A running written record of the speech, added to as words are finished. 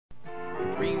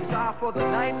Dreams are for the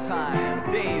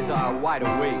nighttime, days are wide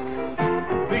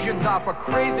awake. Visions are for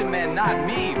crazy men, not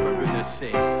me, for goodness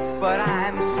sake. But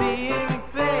I'm seeing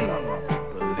things,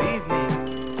 believe me.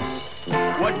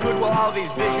 What good will all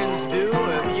these visions do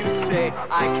if you say,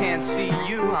 I can't see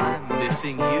you, I'm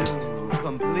missing you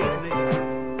completely.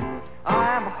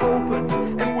 I'm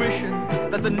hoping and wishing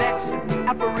that the next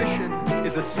apparition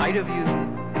is a sight of you,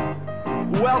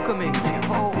 welcoming me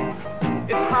home.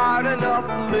 It's hard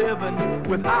enough living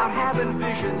without having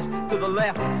visions to the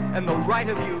left and the right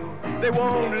of you. They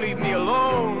won't leave me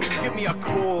alone. Give me a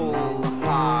cold,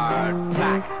 hard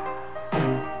fact.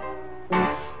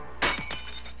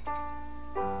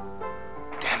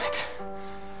 Damn it.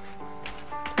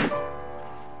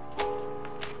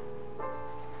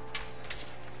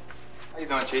 How you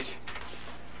doing, Cheech?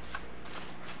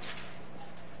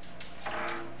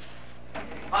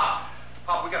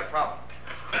 Pop, we got a problem.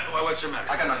 Well, what's the matter?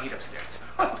 I got no heat upstairs.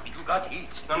 You got heat.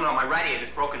 No, my radiator's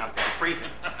broken up there. I'm freezing.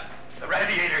 The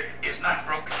radiator is not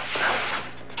broken.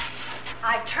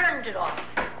 I turned it off.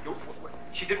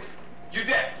 She did. You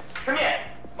did. Come here.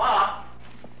 Ma.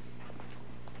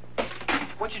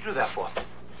 What'd you do that for?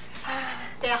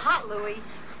 They're hot, Louis.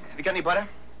 Have you got any butter?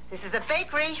 This is a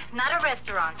bakery, not a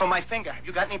restaurant. For my finger. Have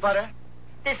you got any butter?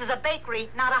 This is a bakery,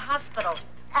 not a hospital.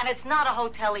 And it's not a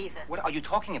hotel either. What are you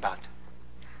talking about?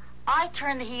 I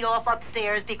turned the heat off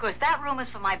upstairs because that room is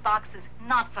for my boxes,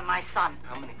 not for my son.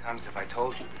 How many times have I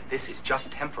told you that this is just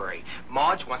temporary?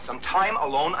 Marge wants some time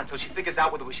alone until she figures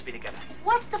out whether we should be together.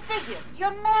 What's the figure?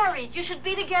 You're married. You should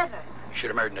be together. You should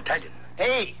have married an Italian.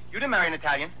 Hey, you didn't marry an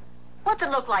Italian. What's it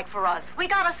look like for us? We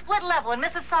got a split level in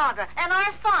Mississauga, and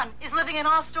our son is living in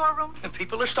our storeroom.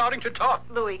 People are starting to talk.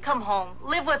 Louis, come home.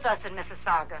 Live with us in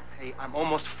Mississauga. Hey, I'm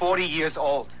almost 40 years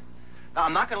old. Now,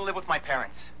 I'm not going to live with my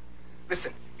parents.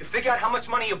 Listen, you figure out how much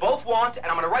money you both want, and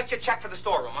I'm going to write you a check for the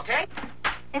storeroom, okay?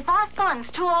 If our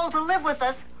son's too old to live with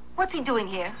us, what's he doing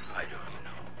here? I don't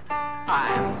know.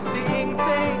 I'm seeing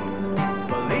things,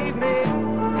 believe me,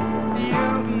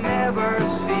 you've never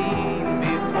seen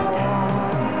before.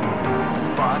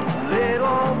 But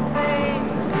little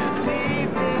things deceive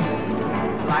me,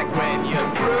 like when you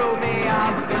threw me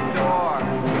out the door.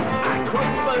 I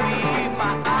couldn't believe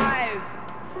my eyes.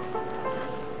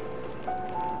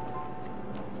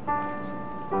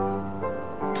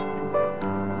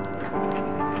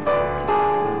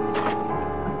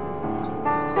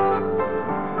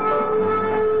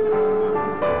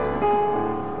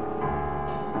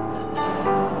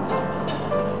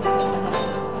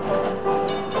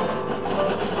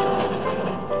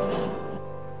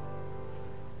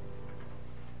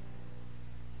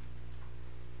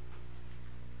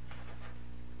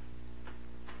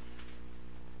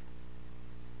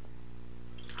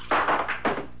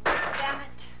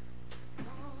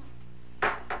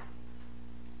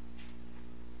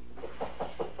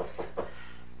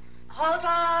 Hold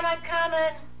on, I'm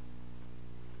coming.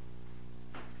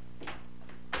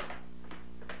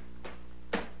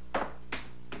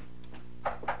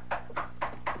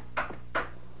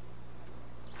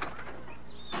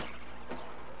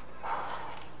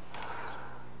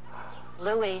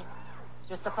 Louis,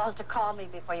 you're supposed to call me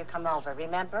before you come over,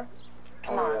 remember?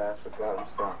 Come on. Yeah, I forgot. I'm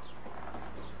sorry.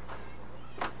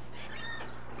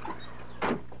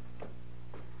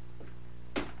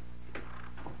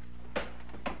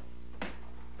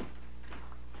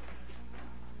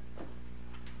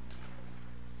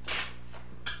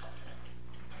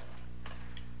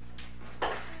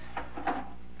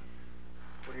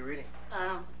 What are you reading?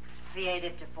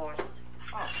 Creative divorce.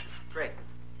 Oh, great.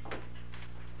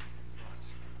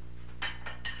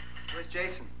 Where's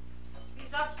Jason? He's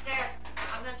upstairs.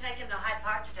 I'm going to take him to Hyde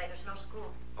Park today. There's no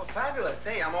school. Oh, fabulous.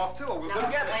 Hey, I'm off too. We'll go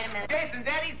together. Wait a minute. Jason,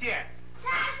 Daddy's here.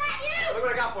 Dad, is that you? Look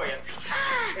what I got for you.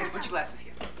 Hey, put your glasses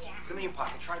here. Yeah. Put them in your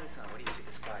pocket. Try this on. What do you see?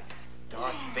 This guy,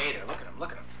 Darth Vader. Look at him.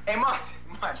 Look at him. Hey,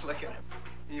 Marge, look at him.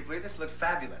 Can you believe this? Looks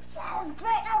fabulous. That was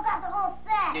great. Now got the whole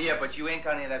set. Yeah, but you ain't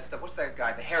got any of that stuff. What's that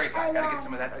guy? The hairy guy. I Gotta know. get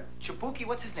some of that. Chibuki,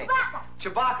 what's his name? Chewbacca.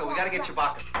 Chewbacca. We gotta get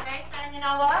Chewbacca. Jason, you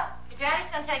know what? Your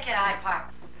daddy's going to take you to Hyde Park.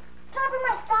 Can I bring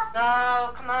my stuff?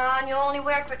 No, come on. You only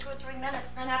wear it for 2 or 3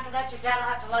 minutes. Then after that, your dad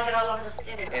will have to lug it all over the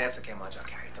city. Hey, that's okay, Marge. I'll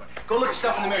carry it. Don't worry. Go look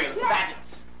yourself in the mirror. You look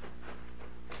fabulous.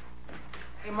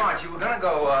 Hey, Marge, you were gonna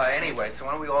go anyway, so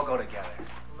why don't we all go together?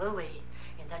 Louis,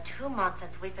 in the 2 months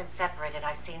since we've been separated,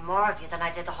 I've seen more of you than I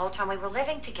did the whole time we were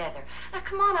living together. Now,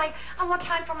 come on. I want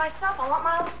time for myself. I want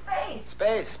my own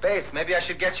space. Space. Maybe I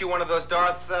should get you one of those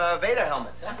Darth Vader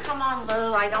helmets, huh? Now, come on,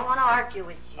 Lou. I don't want to argue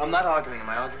with you. I'm not arguing. Am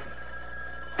I arguing?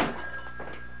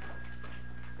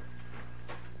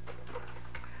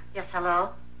 Yes,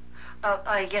 hello?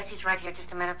 Oh, yes, he's right here.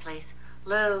 Just a minute, please.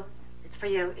 Lou, It's for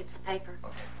you. It's the paper.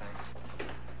 Okay, thanks.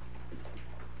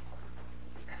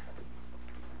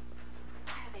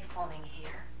 Why are they phoning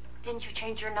here? Didn't you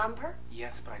change your number?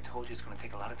 Yes, but I told you it's going to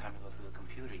take a lot of time to go through the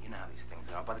computer. You know how these things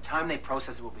are. By the time they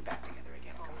process it, we'll be back together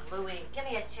again. Come on. Louis, give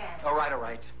me a chance. All right, all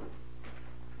right.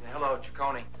 Yeah, hello,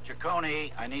 Ciccone.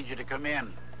 Ciccone, I need you to come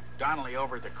in. Donnelly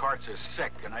over at the courts is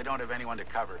sick, and I don't have anyone to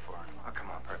cover for him. Oh,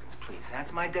 come on, Perkins, please.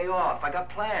 That's my day off. I got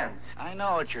plans. I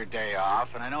know it's your day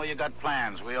off, and I know you got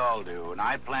plans. We all do. And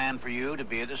I plan for you to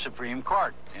be at the Supreme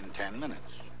Court in 10 minutes.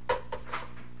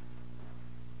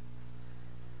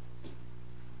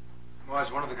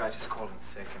 Was one of the guys just called in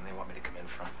sick, and they want me to come in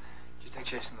front. Did you take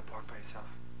Jason to the park by yourself?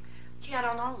 Gee, I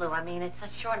don't know, Lou. I mean, it's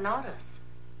such short notice.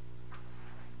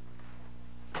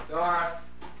 Dora.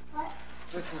 What?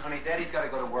 Listen, honey, Daddy's got to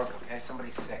go to work, okay?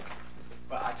 Somebody's sick.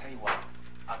 But I'll tell you what.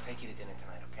 I'll take you to dinner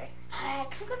tonight, okay? Can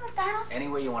we go to McDonald's?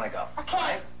 Anywhere you want to go. Okay. All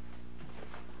right?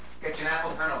 Get you an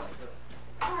apple kernel.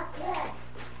 Oh, good.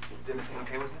 Dinner thing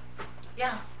okay with you?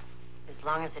 Yeah. As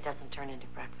long as it doesn't turn into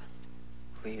breakfast.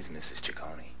 Please, Mrs.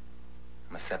 Ciccone.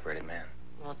 I'm a separated man.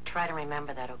 Well, try to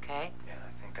remember that, okay? Yeah,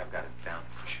 I think I've got it down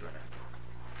for sure.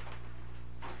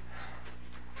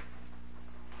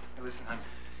 Hey, listen, hon.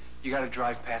 You got to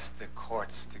drive past the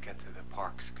courts to get to the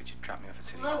parks. Could you drop me off at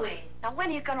City Hall? Louis, now when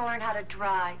are you going to learn how to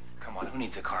drive? Come on, who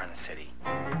needs a car in the city?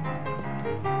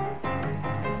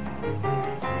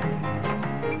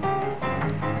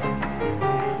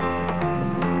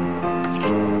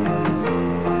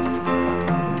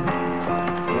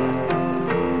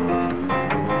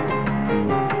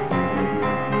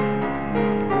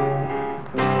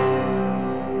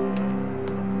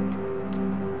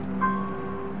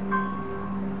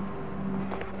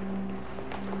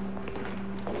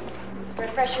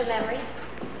 Refresh your memory.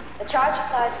 The charge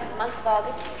applies to the month of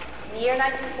August in the year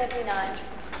 1979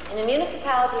 in the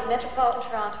municipality of Metropolitan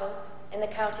Toronto in the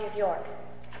county of York.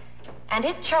 And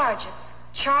it charges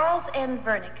Charles N.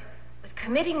 Vernick with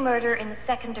committing murder in the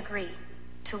second degree,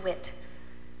 to wit,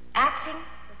 acting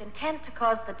with intent to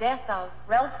cause the death of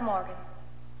Ralph Morgan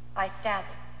by stabbing.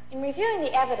 In reviewing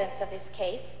the evidence of this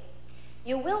case,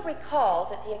 you will recall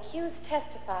that the accused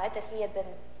testified that he had been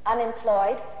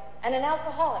unemployed and an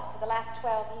alcoholic for the last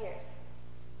 12 years.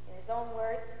 In his own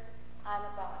words, I'm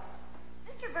a god.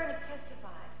 Mr. Vernick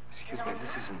testified. Excuse me,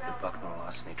 this isn't the Bucknell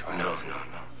larceny trial. No.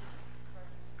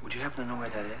 Would you happen to know where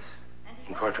that is?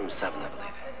 In courtroom 7, I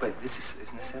believe. But this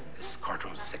isn't this 7? This is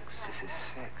courtroom 6. This is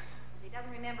 6. He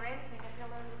doesn't remember anything until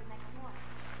early the next morning.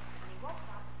 When he woke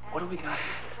up, What do we got?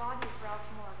 the body of Ralph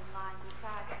Morgan lying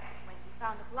beside him. When he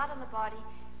found the blood on the body,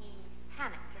 he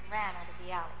panicked and ran out of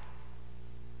the alley.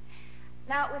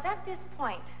 Now, it was at this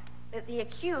point that the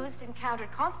accused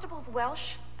encountered Constables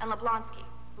Welsh and Leblonsky,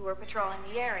 who were patrolling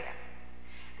the area.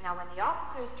 Now, when the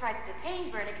officers tried to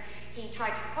detain Vernick, he tried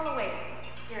to pull away from them,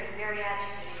 appearing very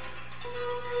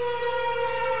agitated.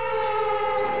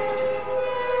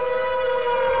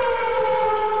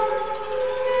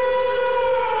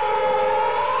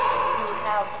 You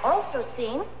have also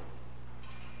seen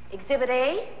Exhibit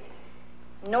A,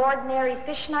 an ordinary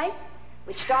fish knife,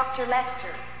 which Dr. Lester,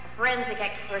 a forensic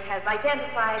expert, has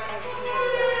identified as the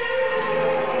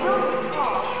You will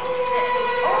recall that the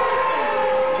only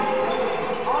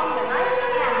fingerprints on the knife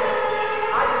handle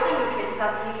are the fingerprints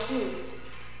of the accused.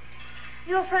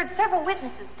 You have heard several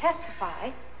witnesses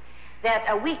testify that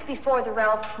a week before the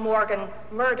Ralph Morgan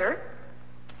murder,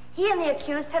 he and the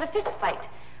accused had a fist fight,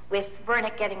 with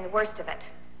Vernick getting the worst of it.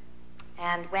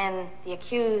 And when the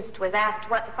accused was asked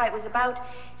what the fight was about,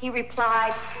 he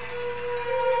replied,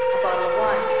 a bottle of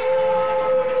wine.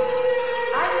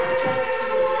 I suggest to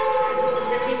you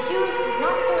that the accused was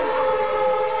not so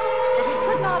intoxicated that he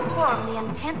could not form the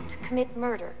intent to commit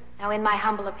murder. Now, in my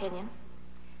humble opinion,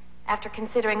 after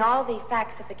considering all the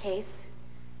facts of the case,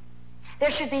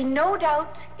 there should be no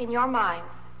doubt in your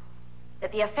minds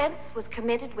that the offense was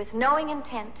committed with knowing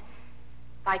intent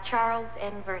by Charles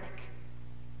N. Vernick.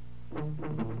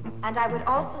 And I would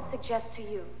also suggest to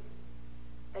you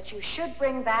that you should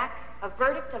bring back a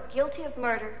verdict of guilty of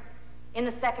murder in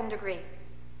the second degree.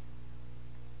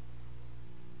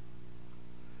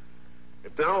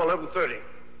 It's now 11:30.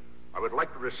 I would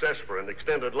like to recess for an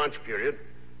extended lunch period,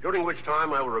 during which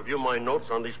time I will review my notes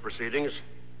on these proceedings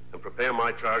and prepare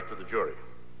my charge to the jury.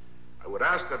 I would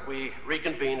ask that we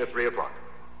reconvene at 3 o'clock.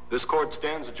 This court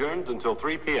stands adjourned until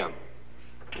 3 p.m.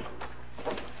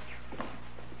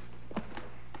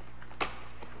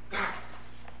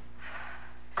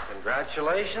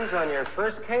 Congratulations on your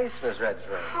first case, Miss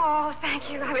Redfern. Oh,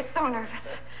 thank you. I was so nervous.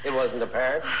 It wasn't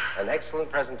apparent. An excellent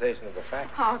presentation of the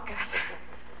facts. Oh, good.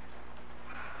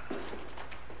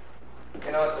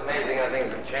 You know, it's amazing how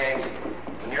things have changed.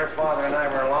 When your father and I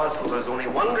were in law school, there was only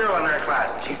one girl in our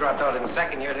class, and she dropped out in the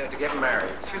second year to get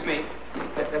married. Excuse me.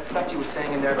 That stuff you were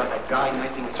saying in there about that guy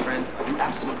knifing his friend, are you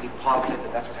absolutely positive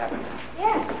that that's what happened?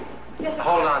 Yes. Yes, of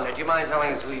Hold course. on there. Do you mind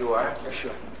telling us who you are? Yeah,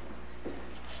 sure.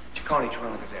 Ciccone,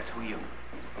 Toronto Gazette. Who are you?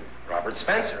 Robert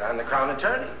Spencer. I'm the Crown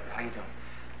Attorney. How you doing?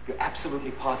 You're absolutely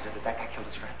positive that that guy killed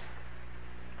his friend?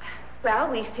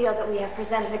 Well, we feel that we have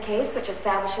presented a case which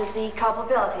establishes the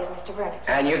culpability of Mr. Vernick.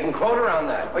 And you can quote around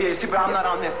that. Oh, yeah, you see, but I'm not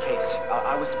on this case.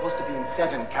 I was supposed to be in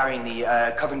 7 carrying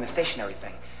the, covering the stationery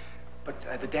thing. But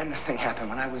the damnedest thing happened.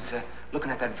 When I was looking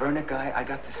at that Vernick guy, I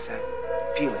got this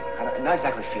feeling. Not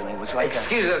exactly feeling. It was like...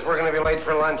 Excuse us, we're going to be late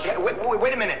for lunch. Yeah,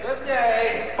 wait a minute. Good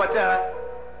day. But,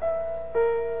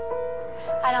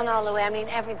 I don't know, Louis. I mean,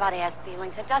 everybody has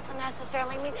feelings. It doesn't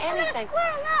necessarily mean anything.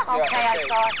 Squirrel up. Okay, I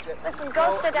saw it. Listen,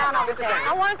 go sit down over there.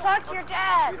 I want to talk to your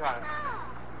dad.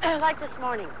 Like this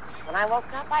morning, when I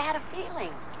woke up, I had a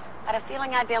feeling. I had a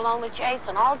feeling I'd be alone with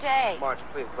Jason all day. Marge,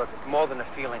 please, look, it's more than a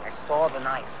feeling. I saw the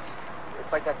knife.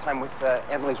 It's like that time with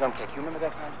Emily's rum cake. You remember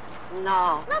that time?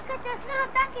 No. Look at this little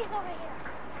duckies over here.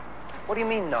 What do you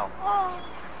mean, no? Oh.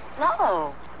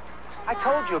 No. I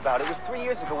told you about it. It was 3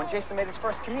 years ago when Jason made his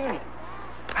first communion.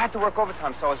 I had to work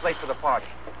overtime, so I was late for the party.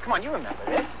 Come on, you remember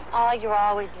this. Oh, you're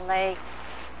always late.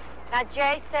 Now,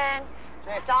 Jason,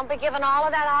 don't be giving all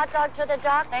of that hot dog to the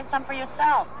dog. Save some for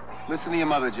yourself. Listen to your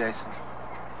mother, Jason.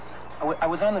 I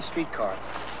was on the streetcar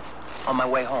on my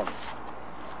way home.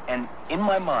 And in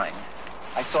my mind,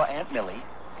 I saw Aunt Millie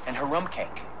and her rum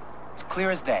cake. It's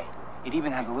clear as day. It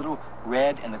even had the little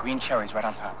red and the green cherries right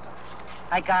on top.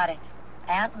 I got it.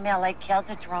 Aunt Millie killed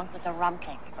the drunk with the rum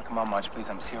cake. Now, come on, Marge, please,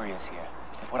 I'm serious here.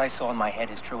 If what I saw in my head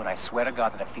is true, and I swear to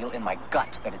God that I feel in my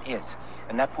gut that it is,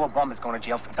 then that poor bum is going to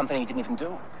jail for something he didn't even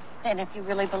do. Then if you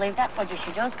really believe that, what you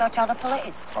should do is go tell the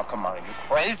police. Oh, come on, are you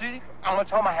crazy? I'm going to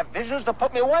tell them I have visions to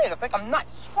put me away. They think I'm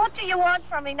nuts. What do you want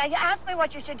from me? Now, you asked me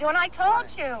what you should do, and I told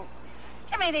you.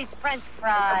 Give me these French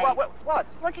fries. What?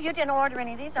 Look, you didn't order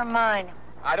any. These are mine.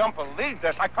 I don't believe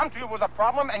this. I come to you with a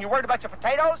problem, and you're worried about your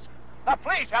potatoes? Now,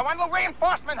 please, I want a little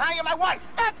reinforcement, huh? You're my wife.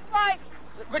 That's right.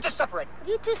 We're just separated.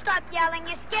 You two stop yelling.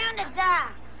 You're scaring to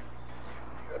death.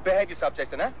 Behave yourself,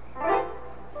 Jason, huh?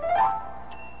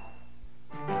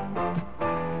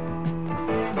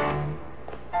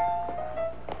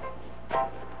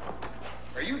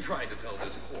 Are you trying to tell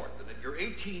this court that in your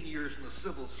 18 years in the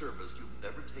civil service, you've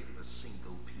never taken a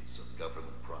single piece of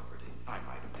government property? I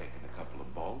might have taken a couple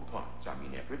of ballparks. I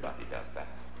mean, everybody does that.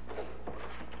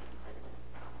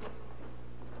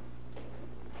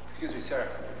 Excuse me, sir.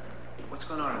 What's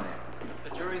going on in there?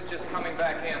 The jury's just coming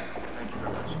back in. Thank you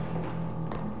very much.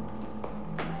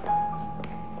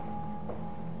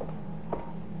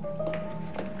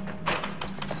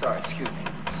 Sorry, excuse me.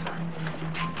 Sorry.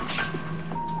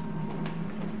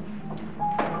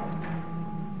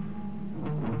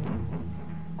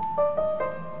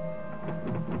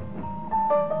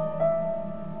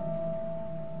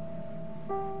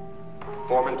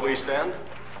 Foreman, please stand.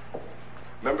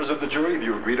 Members of the jury, have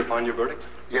you agreed upon your verdict?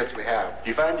 Yes, we have. Do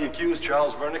you find the accused,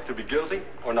 Charles Vernick, to be guilty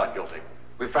or not guilty?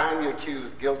 We find the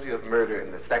accused guilty of murder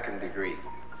in the 2nd degree.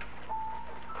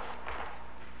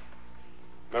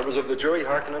 Members of the jury,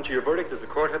 hearken unto your verdict as the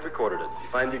court hath recorded it. You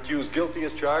find the accused guilty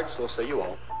as charged, so say you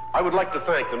all. I would like to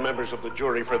thank the members of the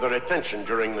jury for their attention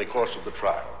during the course of the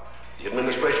trial. The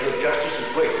administration of justice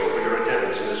is grateful for your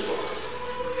attendance in this court.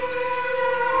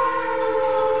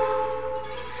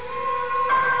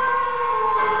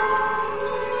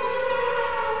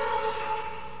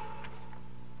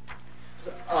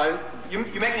 You're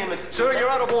making a mistake. Sir, you're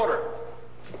out of order.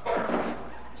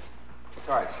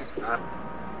 Sorry, excuse me. Come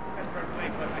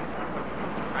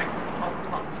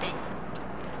on, Pete.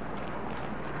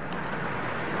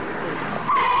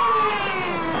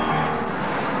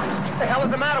 What the hell is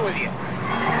the matter with you?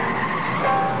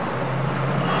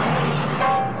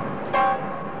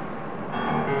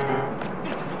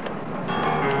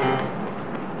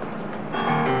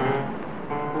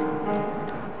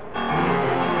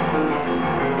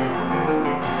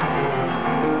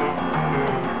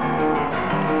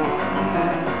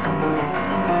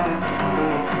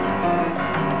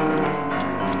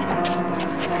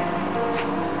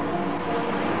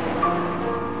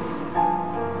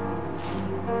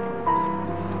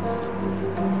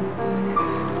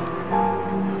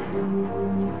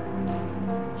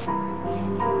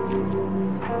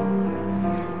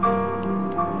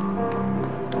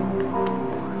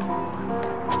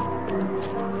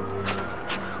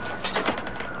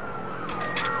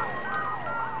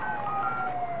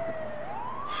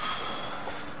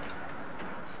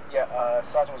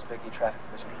 Sergeant was Biggie, traffic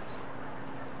division.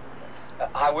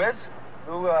 Hi, Wiz.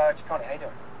 Lou, Ciccone, how you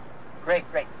doing? Great,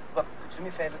 great. Look, could you do me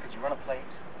a favor? Could you run a plate?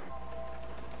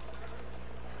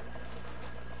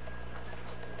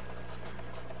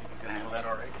 You can handle that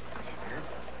all right?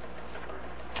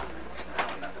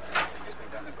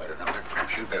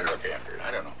 Shoot better look after it.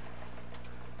 I don't know.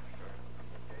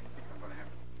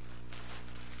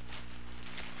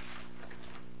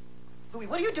 Louis,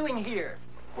 what are you doing here?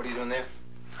 What are you doing there?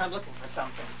 I'm looking for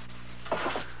something.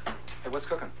 Hey, what's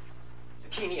cooking?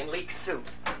 Zucchini and leek soup.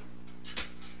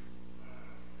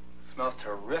 Smells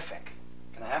terrific.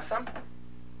 Can I have some?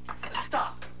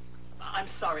 Stop. I'm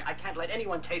sorry. I can't let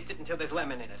anyone taste it until there's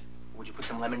lemon in it. Would you put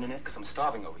some lemon in it? Because I'm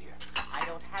starving over here. I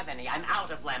don't have any. I'm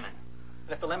out of lemon.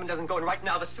 And if the lemon doesn't go in right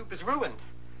now, the soup is ruined.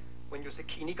 When your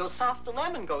zucchini goes soft, the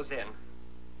lemon goes in.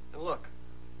 And look,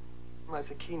 my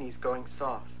zucchini's going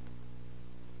soft.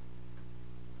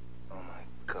 Oh, my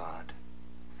God.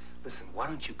 Listen, why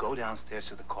don't you go downstairs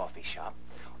to the coffee shop,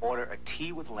 order a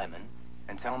tea with lemon,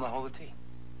 and tell them to hold the tea.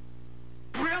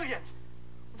 Brilliant!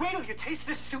 Wait till you taste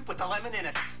this soup with the lemon in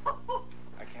it.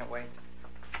 I can't wait.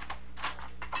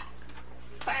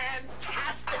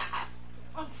 Fantastic!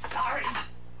 I'm sorry.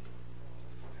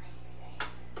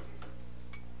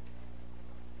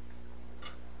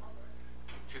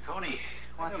 Ciccone,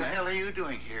 what the hell are you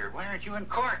doing here? Why aren't you in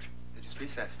court? They just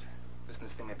recessed. Listen,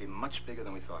 this thing may be much bigger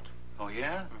than we thought. Oh,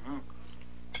 yeah? Mm-hmm.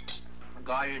 The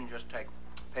guy didn't just take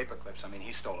paper clips. I mean,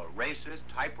 he stole erasers,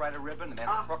 typewriter ribbon, and then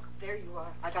the crook. There you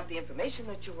are. I got the information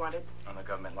that you wanted. On the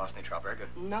government lost any trial. Very good.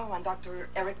 No, on Dr.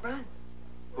 Eric Brandt.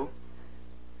 Who?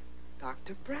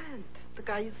 Dr. Brandt, the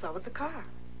guy you saw with the car.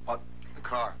 What? The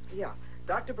car? Yeah.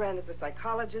 Dr. Brandt is a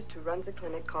psychologist who runs a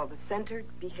clinic called the Centered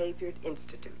Behavior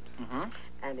Institute. Mm-hmm.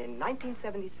 And in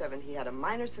 1977, he had a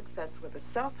minor success with a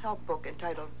self-help book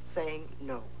entitled Saying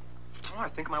No. Oh, I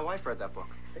think my wife read that book.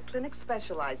 The clinic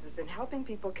specializes in helping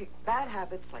people kick bad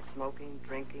habits like smoking,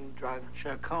 drinking, drugs.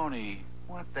 Ciccone,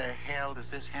 what the hell does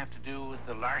this have to do with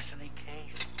the larceny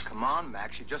case? Come on,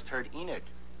 Max. You just heard Enid.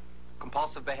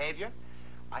 Compulsive behavior?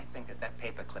 I think that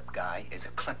paperclip guy is a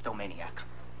kleptomaniac.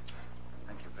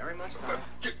 Thank you very much, Tom.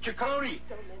 Ciccone!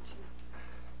 Don't mention it.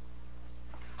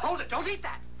 Hold it! Don't eat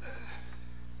that!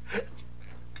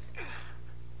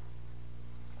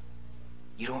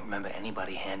 You don't remember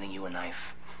anybody handing you a knife?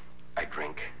 I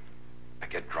drink. I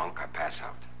get drunk. I pass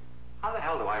out. How the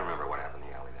hell do I remember what happened in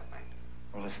the alley that night?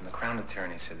 Well, listen, the Crown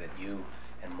Attorney said that you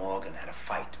and Morgan had a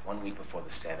fight 1 week before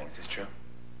the stabbing. Is this true?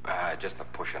 Just a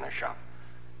push and a shove.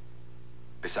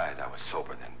 Besides, I was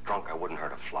sober then. Drunk, I wouldn't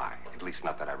hurt a fly. At least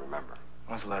not that I remember.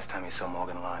 When was the last time you saw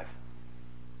Morgan alive?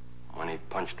 When he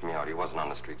punched me out, he wasn't on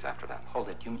the streets after that. Hold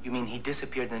it. You mean he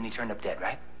disappeared and then he turned up dead,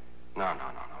 right? No.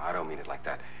 I don't mean it like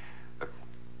that. Look,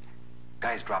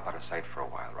 guys drop out of sight for a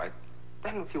while, right?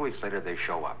 Then a few weeks later, they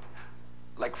show up.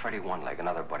 Like Freddie One-Leg,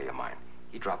 another buddy of mine.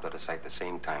 He dropped out of sight the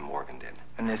same time Morgan did.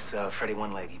 And this Freddie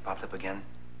One-Leg, he popped up again?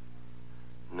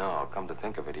 No, come to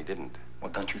think of it, he didn't.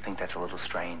 Well, don't you think that's a little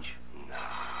strange? No.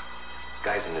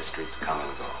 Guys in the streets come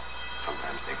and go.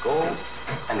 Sometimes they go,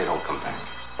 and they don't come back.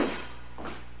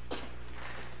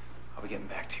 I'll be getting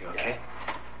back to you, okay?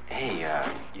 Hey,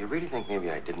 you really think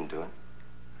maybe I didn't do it?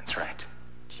 That's right.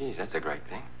 Geez, that's a great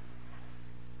thing.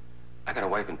 I got a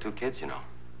wife and 2 kids, you know.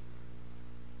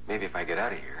 Maybe if I get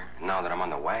out of here, and now that I'm on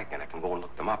the wagon, I can go and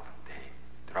look them up.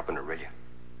 They're up in Aurelia.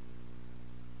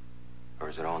 Or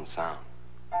is it Owen Sound?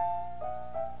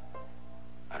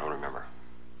 I don't remember.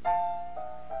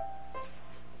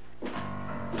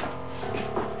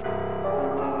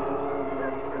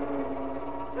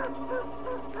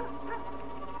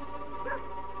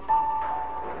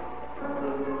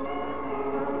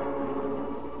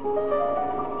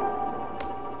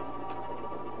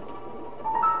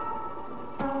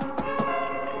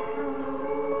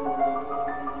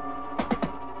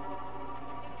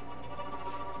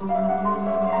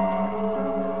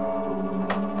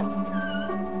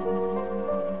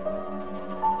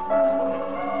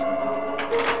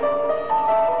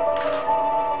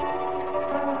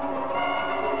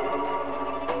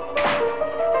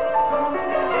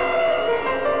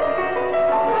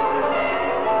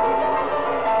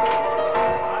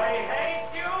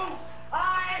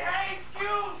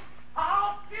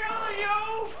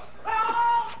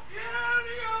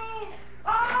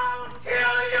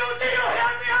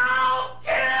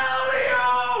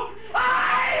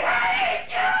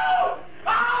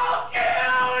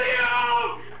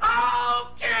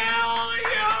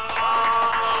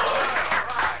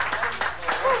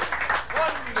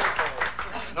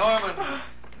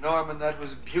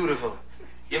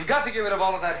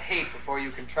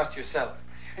 Trust yourself.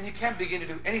 And you can't begin to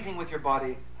do anything with your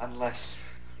body unless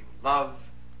you love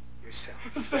yourself.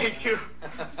 Thank you.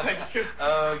 Thank you.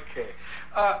 Okay.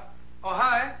 Oh,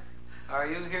 hi. Are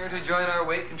you here to join our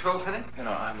weight control clinic? You know,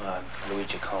 I'm Louis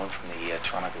Chacon from the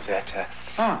Toronto Gazette.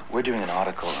 Oh. We're doing an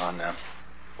article on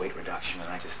weight reduction, and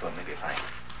I just thought maybe if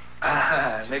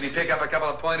I... Maybe pick up a couple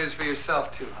of pointers for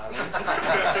yourself, too,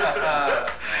 huh?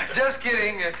 Just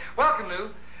kidding. Welcome, Lou.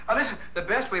 Listen, the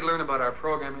best way to learn about our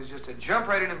program is just to jump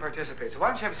right in and participate. So why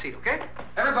don't you have a seat, okay?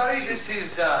 Everybody, this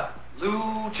is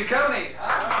Lou Ciccone.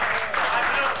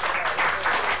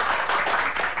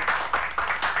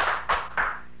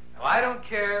 Now, I don't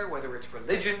care whether it's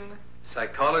religion,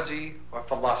 psychology, or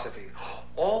philosophy.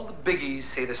 All the biggies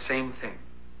say the same thing.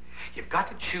 You've got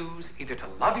to choose either to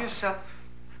love yourself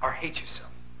or hate yourself.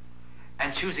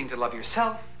 And choosing to love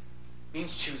yourself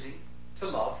means choosing to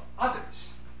love others.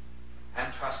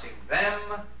 And trusting them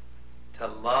to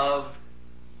love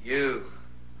you.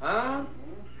 Huh?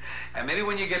 And maybe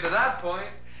when you get to that point,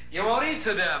 you won't eat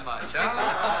so damn much,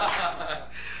 huh?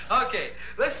 Okay,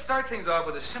 let's start things off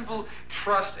with a simple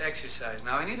trust exercise.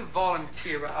 Now, I need a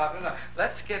volunteer.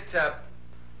 Let's get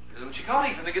Lou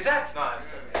Ciccone from the Gazette. No,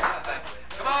 thank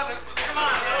you. Come on, Lou. Come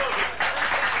on, Lou.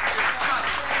 Come on.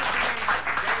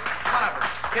 Come on over.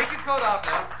 Take your coat off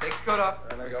now. Take your coat off.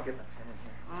 There we go.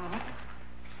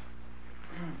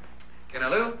 Okay, now,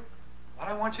 Lou, what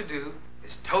I want you to do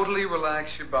is totally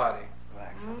relax your body.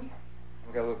 Relax.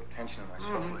 I've got a little tension on my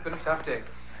shoulder. Been a tough day.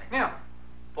 Now,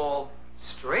 fall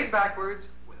straight backwards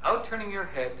without turning your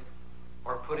head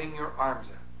or putting your arms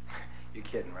out. You're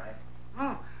kidding, right?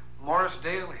 Morris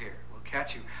Dale here will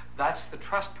catch you. That's the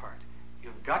trust part.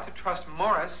 You've got to trust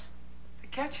Morris to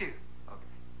catch you.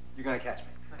 Okay. You're going to catch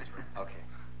me? That's right. Okay.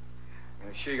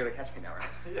 You're sure you're going to catch me now, right?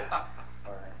 Yeah.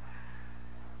 All right.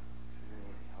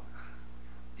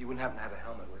 You wouldn't happen to have a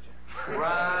helmet, would you?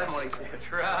 Trust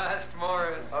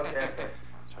Morris. Okay.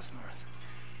 Trust Morris.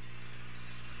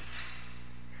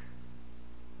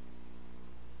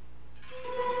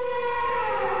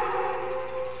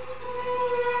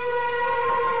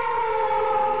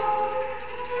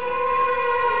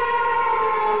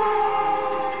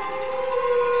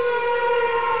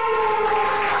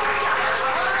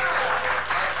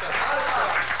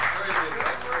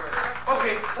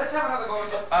 Let's have another go.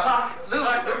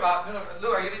 Lou,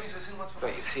 are you leaving so soon? What's wrong?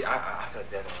 Wait, you see, I've got a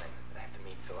deadline that I have to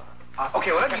meet, so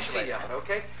okay, well, let me see you out,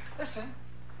 okay? Listen.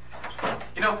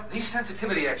 You know, these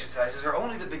sensitivity exercises are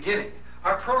only the beginning.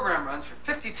 Our program runs for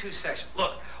 52 sessions.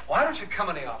 Look, why don't you come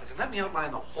in the office and let me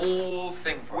outline the whole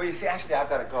thing for you? Well, you see, actually, I've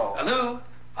got to go. Lou,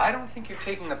 I don't think you're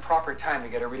taking the proper time to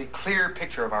get a really clear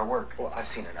picture of our work. Well, I've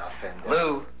seen enough, and...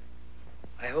 Lou,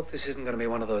 I hope this isn't going to be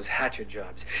one of those hatchet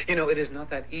jobs. You know, it is not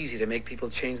that easy to make people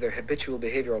change their habitual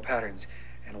behavioral patterns.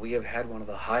 And we have had one of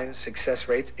the highest success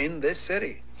rates in this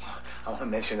city. I want to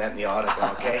mention that in the article,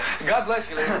 okay? God bless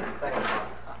you, Lou. Thanks.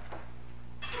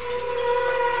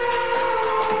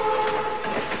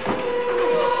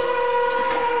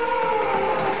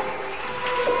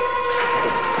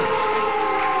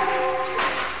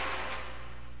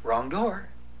 Wrong door.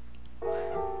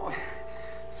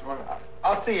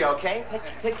 I'll see you, okay?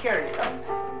 Take care of yourself.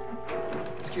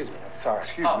 Excuse me, I'm sorry.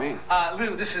 Excuse me.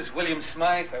 Lou, this is William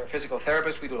Smythe, our physical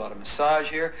therapist. We do a lot of massage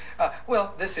here.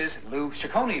 Well, this is Lou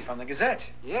Ciccone from the Gazette.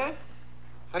 Yeah?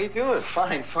 How you doing?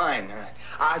 Fine, fine.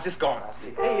 I'm just going. I'll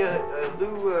see. Hey,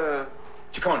 Lou,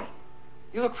 Ciccone.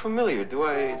 you look familiar. Do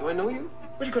I know you?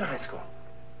 Where'd you go to high school?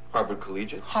 Harvard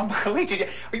Collegiate. Harvard Collegiate?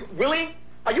 Are you, Willie?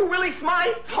 Are you Willie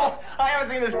Smythe? Oh, I haven't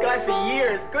seen this guy for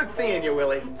years. Good seeing you,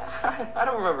 Willie. I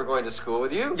don't remember going to school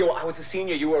with you. Yo, I was a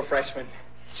senior. You were a freshman.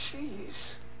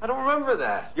 Jeez, I don't remember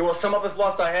that. Yo, well, some of us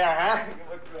lost our hair, huh?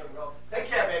 Take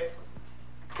care,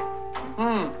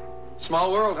 babe.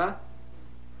 Small world, huh?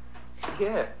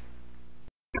 Yeah.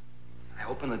 I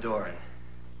open the door, and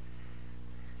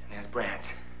there's Brandt.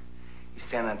 He's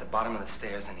standing at the bottom of the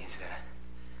stairs, and he's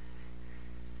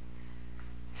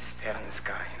staring at the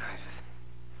sky, you know.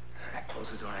 I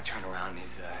close the door, and I turn around, and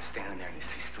he's standing there, and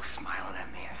he's still smiling at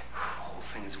me. And the whole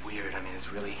thing is weird. I mean,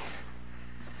 it's really...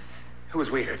 It was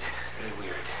weird. Really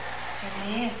weird. It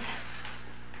certainly is.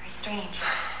 Very strange.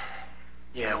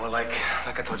 Yeah, well, like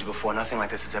I told you before, nothing like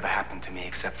this has ever happened to me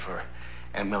except for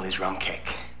Aunt Millie's rum cake.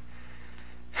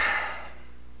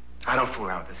 I don't fool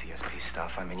around with this ESP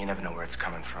stuff. I mean, you never know where it's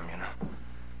coming from, you know.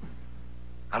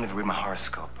 I don't even read my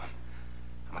horoscope.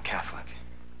 I'm a Catholic.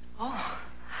 Oh.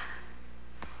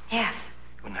 Yes.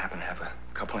 You wouldn't happen to have a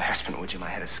couple of hairspin, would you? My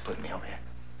head is splitting me over here.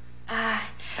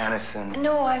 Aniston.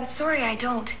 No, I'm sorry, I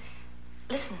don't.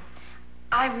 Listen,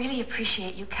 I really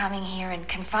appreciate you coming here and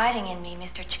confiding in me,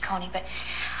 Mr. Ciccone, but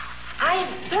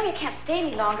I'm sorry I can't stay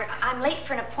any longer. I'm late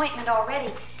for an appointment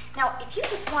already. Now, if you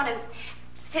just want to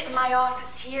sit in my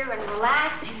office here and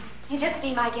relax, you just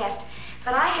be my guest.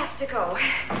 But I have to go.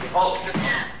 Hold it, just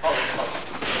hold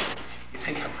it. You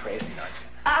think I'm crazy, don't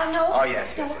you? No. Oh,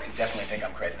 yes. You definitely think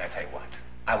I'm crazy. And I tell you what,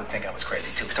 I would think I was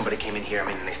crazy, too. If somebody came in here,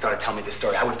 and they started telling me this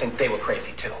story, I would think they were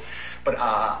crazy, too. But,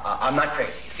 I'm not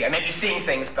crazy. You see, I may be seeing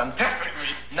things, but I'm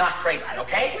definitely not crazy,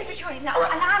 okay? Mr. Jordan, no, All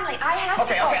right. and I'm late. I have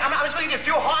to go. Okay. I was giving you a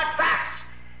few hard facts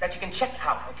that you can check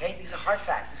out, okay? These are hard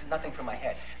facts. This is nothing from my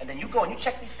head. And then you go and you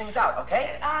check these things out,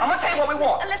 okay? I'm gonna tell you what we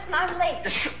want. Listen, I'm late.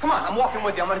 Come on, I'm walking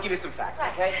with you. I'm gonna give you some facts,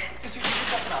 Right. okay? Just you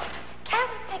check them out. Can't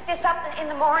we pick this up in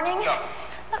the morning? No.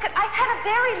 Look, I've had a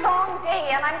very long day,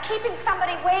 and I'm keeping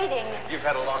somebody waiting. You've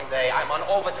had a long day. I'm on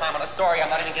overtime on a story I'm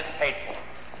not even getting paid for.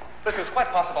 Listen, it's quite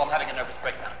possible I'm having a nervous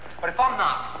breakdown. But if I'm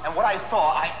not, and what I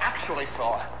saw, I actually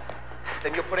saw,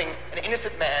 then you're putting an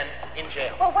innocent man in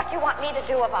jail. Well, what do you want me to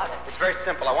do about it? It's very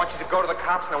simple. I want you to go to the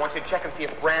cops, and I want you to check and see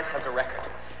if Brandt has a record.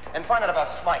 And find out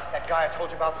about Smythe, that guy I told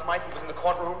you about, Smythe, who was in the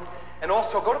courtroom. And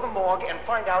also go to the morgue and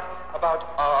find out about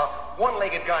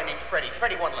one-legged guy named Freddie.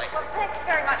 Freddie One-Legged. Well, thanks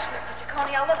very much, Mr.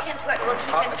 Ciccone. I'll look into it. We'll keep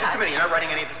in touch. Just a minute. You're not writing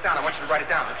any of this down. I want you to write it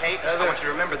down, okay? I want you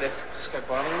to remember this. Is this guy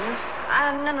bothering you?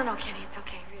 No, Kenny. It's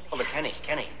okay, really. Oh, but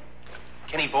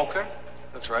Kenny Volker?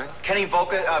 That's right. Kenny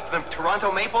Volker from the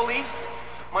Toronto Maple Leafs?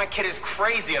 My kid is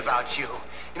crazy about you.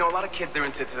 You know, a lot of kids, they're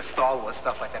into the Star Wars,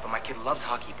 stuff like that, but my kid loves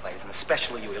hockey players, and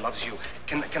especially you. He loves you.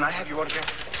 Can I have your autograph?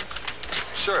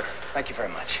 Sure. Thank you very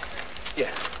much.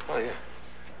 Yeah. Oh, yeah.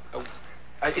 Oh.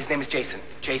 His name is Jason.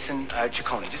 Jason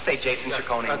Ciccone. Just say Jason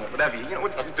Ciccone, whatever. You know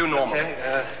what? Do normal. Okay.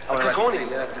 Ciccone.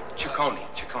 Ciccone.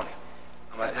 Ciccone.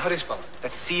 How do you spell it?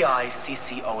 That's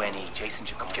Ciccone. Jason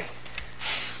Ciccone. Okay.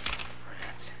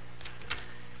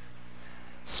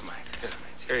 Smythe.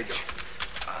 Here you go.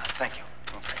 Thank you.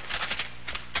 Okay.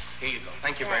 Here you go.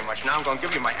 Thank you very much. Now I'm going to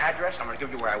give you my address. I'm going to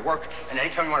give you where I work. And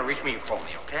anytime you want to reach me, you call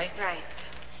me, okay? Right.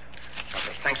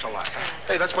 Okay, thanks a lot.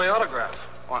 Hey, that's my autograph.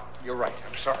 Well, you're right.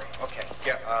 I'm sorry. Okay.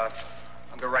 Yeah,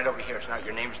 I'm going right over here. It's not,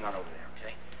 your name's not over there,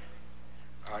 okay?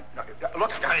 No,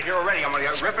 look, I got it here already. I'm going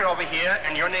to rip it over here,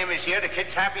 and your name is here. The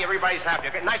kid's happy. Everybody's happy.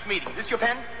 Okay, nice meeting. Is this your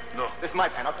pen? No. This is my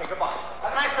pen. Okay, goodbye.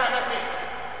 Have a nice time. Nice meeting.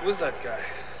 Who's that guy?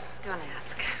 Don't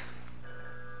ask.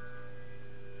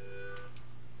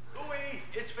 Louis,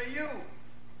 it's for you.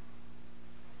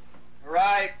 All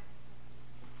right.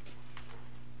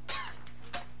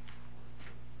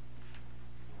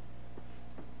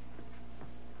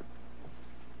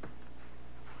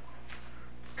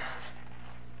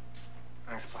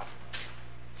 Thanks, Pop.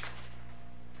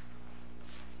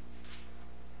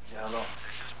 Yeah, hello.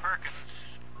 This is Perkins.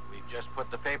 We've just put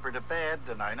the paper to bed,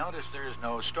 and I noticed there's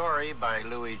no story by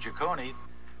Louis Ciccone,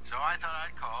 so I thought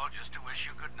I'd call just to wish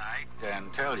you good night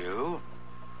and tell you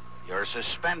you're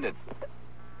suspended.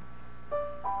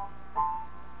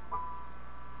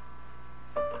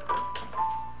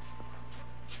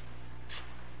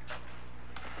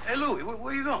 Hey, Louis, where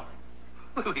are you going?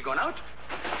 Where are you going out?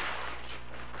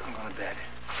 I'm going to bed.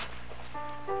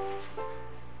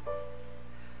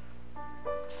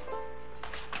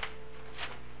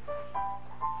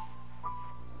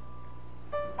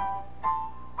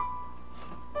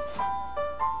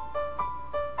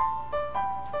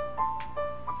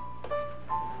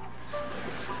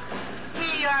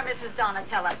 Here you are, Mrs.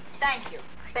 Donatella. Thank you.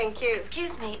 Thank you.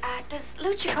 Excuse me, does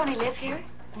Lou Ciccone live here?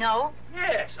 No?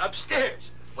 Yes, upstairs.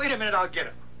 Wait a minute, I'll get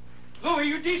him. Louis,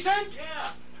 you decent?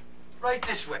 Yeah. Right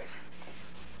this way.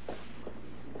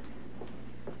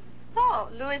 Oh,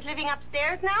 Lou is living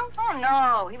upstairs now? Oh,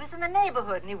 no. He was in the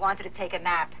neighborhood and he wanted to take a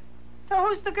nap. So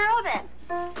who's the girl then?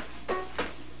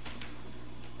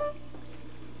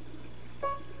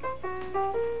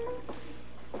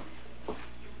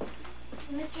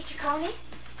 Mr. Ciccone?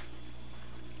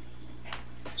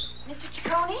 Mr.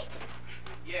 Ciccone?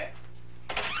 Yeah.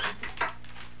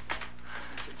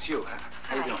 It's you.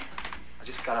 How you doing? I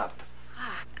just got up.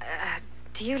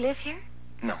 Do you live here?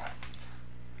 No.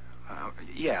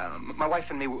 Yeah, my wife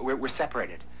and me, we're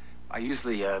separated. I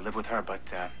usually live with her, but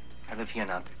I live here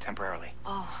now temporarily.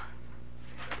 Oh.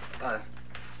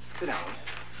 Sit down.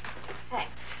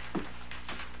 Thanks.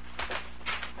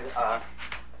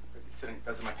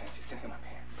 Those are my pants. She's sitting in my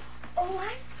pants. Oh, I'm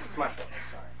sorry. It's my fault.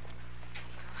 I'm sorry.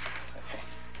 It's okay.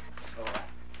 So,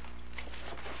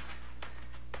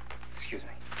 excuse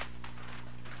me.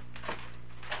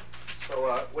 So,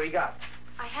 what do you got?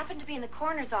 I happened to be in the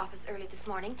coroner's office early this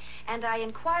morning, and I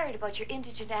inquired about your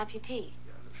indigent amputee.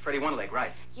 Freddie One-Leg,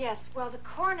 right. Yes, well, the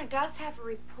coroner does have a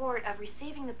report of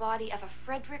receiving the body of a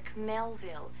Frederick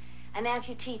Melville, an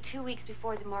amputee 2 weeks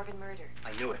before the Morgan murder.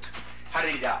 I knew it. How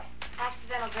did he die?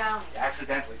 Accidental drowning.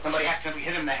 Accidentally. Somebody accidentally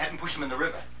hit him in the head and pushed him in the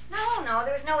river. No,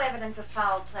 there was no evidence of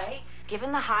foul play.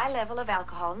 Given the high level of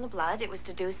alcohol in the blood, it was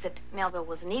deduced that Melville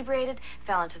was inebriated,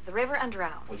 fell into the river, and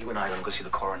drowned. Well, you and I are going to go see the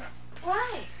coroner.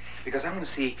 Why? Because I want to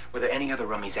see whether any other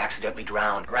rummies accidentally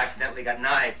drowned or accidentally got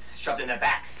knives shoved in their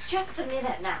backs. Just a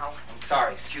minute now. I'm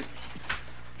sorry, excuse me.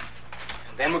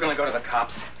 And then we're going to go to the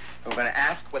cops. And we're going to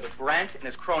ask whether Brandt and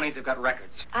his cronies have got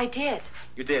records. I did.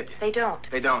 You did? They don't.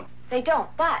 They don't. They don't,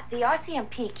 but the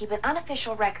RCMP keep an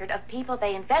unofficial record of people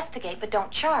they investigate but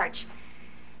don't charge.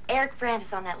 Eric Brandt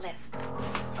is on that list.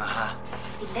 Uh-huh.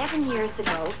 11 years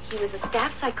ago, he was a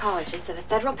staff psychologist at a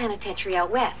federal penitentiary out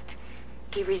west.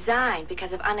 He resigned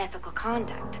because of unethical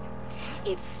conduct.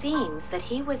 It seems that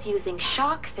he was using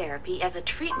shock therapy as a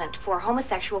treatment for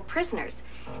homosexual prisoners.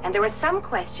 And there was some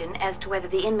question as to whether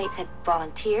the inmates had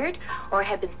volunteered or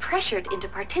had been pressured into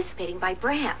participating by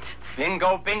Brandt.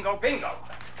 Bingo, bingo, bingo.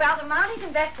 Well, the Mounties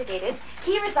investigated.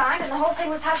 He resigned and the whole thing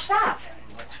was hushed up.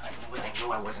 I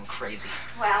knew I wasn't crazy.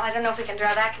 Well, I don't know if we can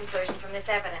draw that conclusion from this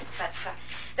evidence, but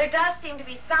there does seem to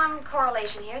be some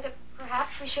correlation here that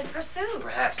perhaps we should pursue.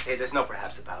 Perhaps. Hey, there's no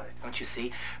perhaps about it. Don't you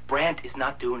see? Brandt is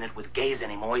not doing it with gays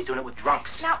anymore. He's doing it with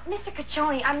drunks. Now, Mr.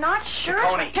 Caccione, I'm not sure...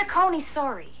 Ciccone. Ciccone,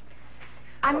 sorry.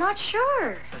 I'm not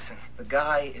sure. Listen, the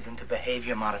guy is into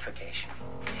behavior modification.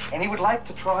 And he would like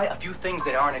to try a few things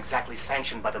that aren't exactly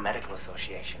sanctioned by the medical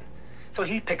association. So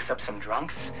he picks up some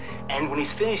drunks, and when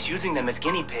he's finished using them as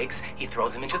guinea pigs, he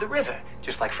throws them into the river,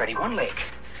 just like Freddie One Leg.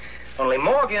 Only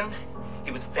Morgan,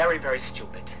 he was very, very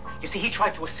stupid. You see, he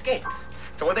tried to escape.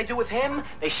 So what they do with him,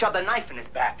 they shove a knife in his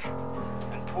back.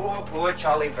 And poor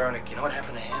Charlie Vernick, you know what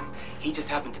happened to him? He just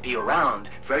happened to be around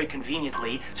very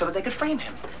conveniently so that they could frame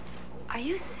him. Are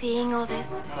you seeing all this?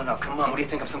 No, come on. What do you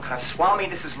think? I'm some kind of swami?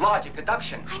 This is logic,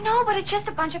 deduction. I know, but it's just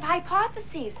a bunch of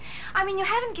hypotheses. I mean, you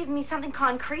haven't given me something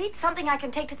concrete, something I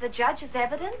can take to the judge as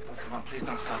evidence. Oh, come on, please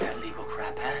don't start that legal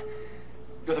crap, huh?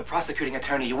 You're the prosecuting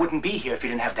attorney. You wouldn't be here if you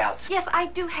didn't have doubts. Yes, I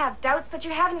do have doubts, but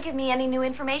you haven't given me any new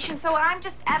information, so I'm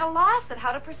just at a loss at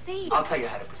how to proceed. I'll tell you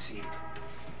how to proceed.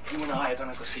 You and I are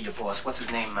gonna go see your boss. What's his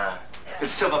name? The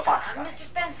Silver Fox guy. Mr.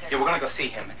 Spencer. Yeah, we're gonna go see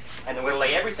him. And then we'll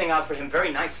lay everything out for him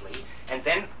very nicely. And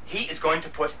then he is going to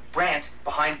put Brandt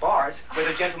behind bars where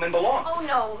the gentleman belongs. Oh,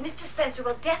 no. Mr. Spencer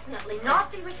will definitely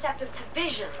not be receptive to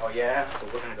visions. Oh, yeah?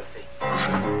 Well, we're gonna go see.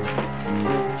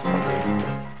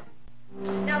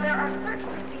 Now, there are certain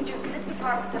procedures in this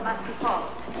department that must be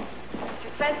followed. Mr.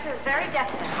 Spencer is very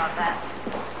definite about that.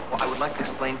 Well, I would like to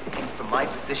explain to him from my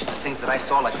position the things that I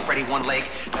saw, like Freddie One Leg,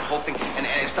 that whole thing, and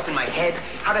stuff in my head.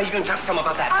 How are you going to tell him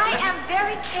about that? I am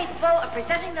very capable of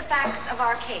presenting the facts of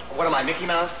our case. What am I, Mickey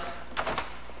Mouse?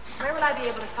 Where will I be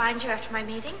able to find you after my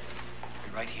meeting?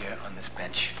 You're right here on this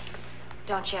bench.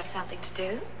 Don't you have something to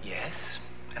do? Yes,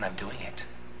 and I'm doing it.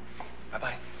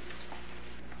 Bye-bye.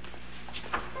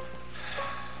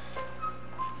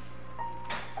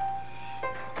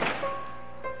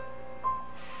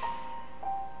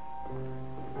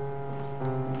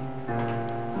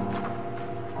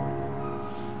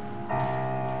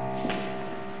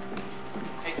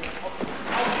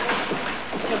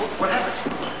 What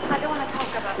happened? I don't want to talk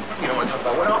about it. You don't want to talk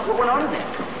about what went on in there?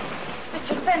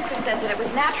 Mr. Spencer said that it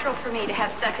was natural for me to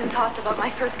have second thoughts about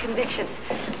my first conviction.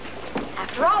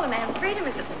 After all, a man's freedom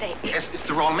is at stake. Yes, it's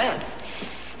the wrong man.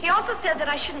 He also said that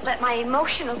I shouldn't let my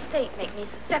emotional state make me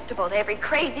susceptible to every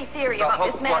crazy theory about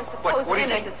this man's supposed what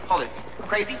innocence. Hold it.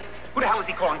 Crazy? Who the hell is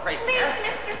he calling crazy? Please,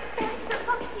 Mr. Spencer,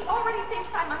 look, he already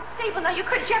thinks I'm unstable. Now, you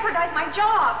could jeopardize my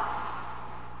job.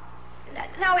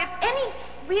 Now, if any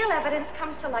real evidence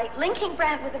comes to light linking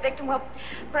Brandt with the victim, well,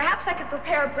 perhaps I could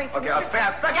prepare a brief... Okay,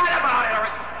 forget about it, all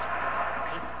right?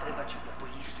 Forget about your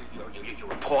briefs, your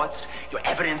reports, your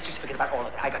evidence. Just forget about all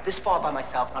of it. I got this far by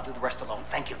myself, and I'll do the rest alone.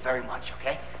 Thank you very much,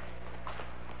 okay?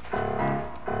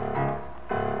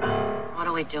 What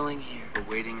are we doing here? We're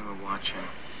waiting and we're watching.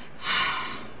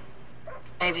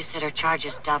 Babysitter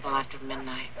charges double after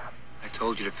midnight. I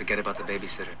told you to forget about the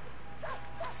babysitter.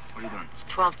 What are you doing? It's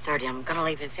 12:30. I'm gonna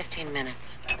leave in 15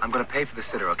 minutes. I'm gonna pay for the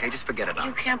sitter, okay? Just forget about it.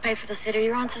 You can't pay for the sitter.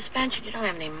 You're on suspension. You don't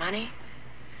have any money.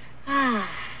 So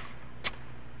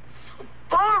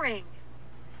boring.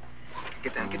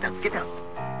 Get down, get down, get down.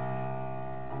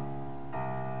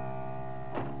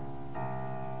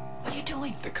 What are you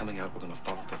doing? They're coming out. We're gonna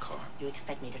follow the car. You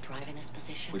expect me to drive in this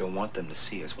position? We don't want them to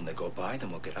see us. When they go by, then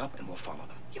we'll get up and we'll follow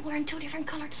them. You're wearing 2 different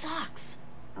colored socks.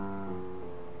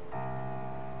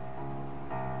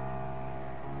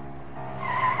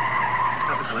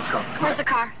 Stop the car. Let's go. Where's the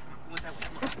car?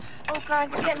 Oh,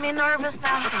 God, you're getting me nervous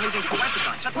now. Okay, put the wipers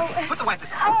on. Shut up. Put the wipers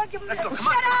on. Oh, Let's go. Come shut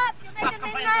on. up. You're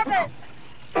making me nervous.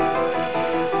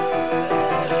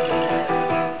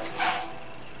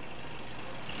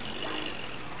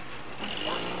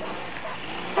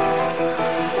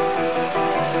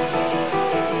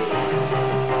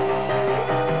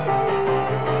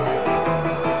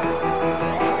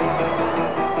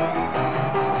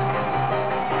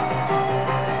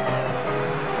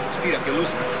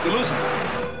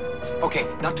 Okay,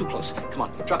 not too close. Come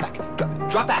on, drop back.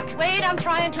 Drop back. Wait, I'm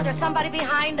trying to. There's somebody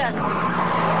behind us.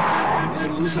 We're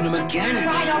losing him again.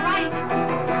 All right.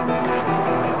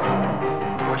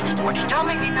 Watch your Don't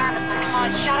make me nervous. Now, come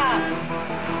on, shut up.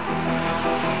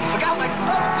 Look out, Mike.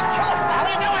 What the hell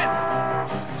are you doing?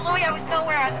 Louis, I was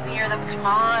nowhere near them. Come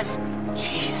on.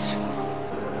 Jeez.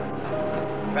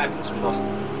 Fabulous, we lost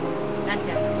him. That's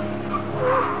it.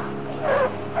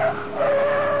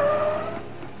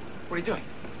 What are you doing?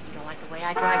 You don't like the way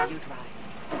I drive, you drive.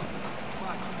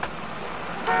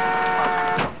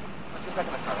 Let's get back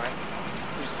in the car, right?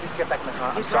 Please get back in the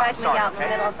car. You dragged me out in the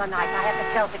middle of the night. I had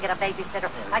to kill to get a babysitter.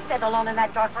 I sat alone in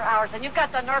that dark for hours, and you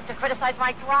got the nerve to criticize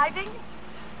my driving?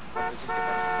 Let's just get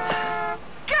back.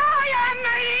 God, you're a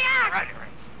maniac! Right.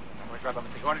 I'm going to drive by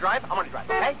myself. You want to drive? I'm going to drive,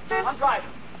 okay? I'm driving.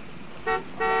 All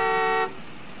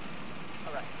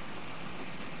right.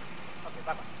 Okay,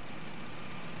 bye-bye.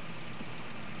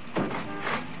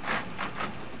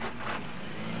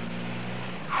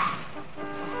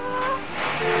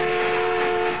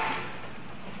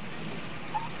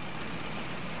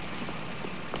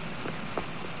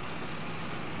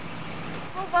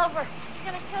 Move over.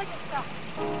 You're gonna kill yourself.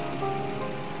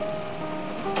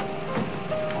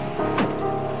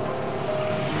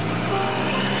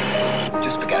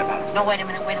 Just forget about it. No, wait a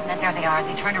minute. There they are.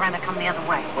 They turned around and come the other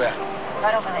way. Where?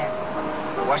 Right over there.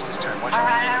 Watch this turn. Watch All it.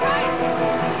 right.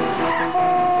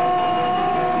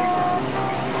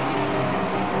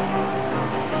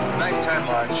 Nice turn,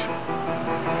 Marge.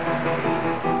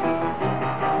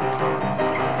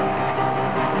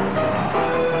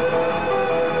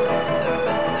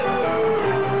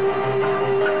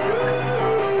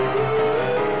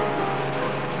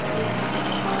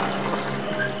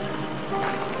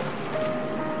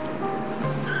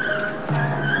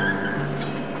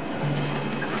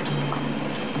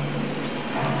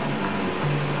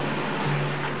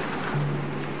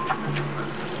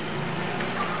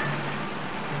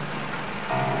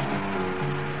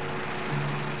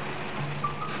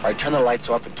 All right, turn the lights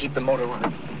off and keep the motor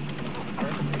running.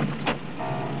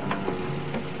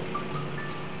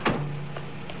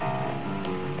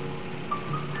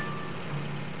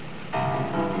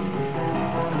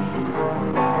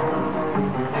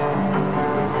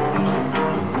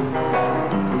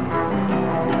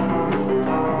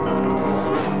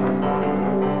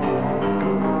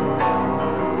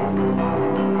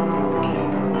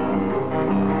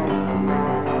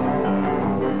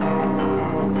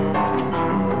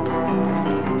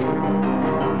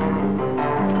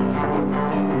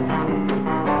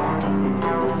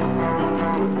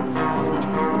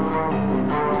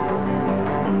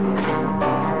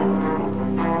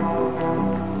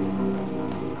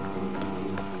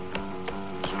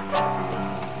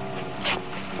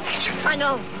 I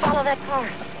know. Follow that car.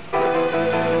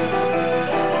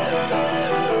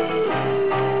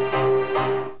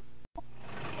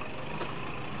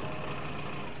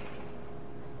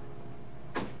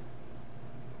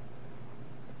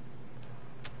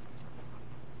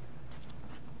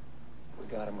 We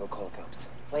got him. Go call the cops.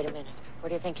 Wait a minute. Where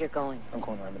do you think you're going? I'm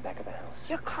going around the back of the house.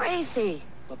 You're crazy.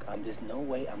 Look, there's no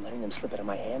way I'm letting them slip out of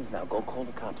my hands now. Go call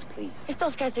the cops, please. If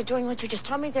those guys are doing what you just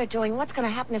told me they're doing, what's going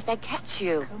to happen if they catch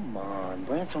you? Come on.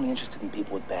 Brant's only interested in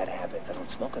people with bad habits. I don't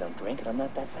smoke, I don't drink, and I'm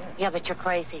not that bad. Yeah, but you're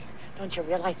crazy. Don't you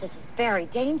realize this is very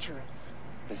dangerous?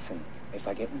 Listen, if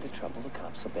I get into trouble, the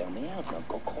cops will bail me out. Now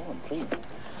go call them, please.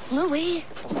 Louis.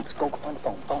 Let's go find the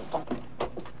phone.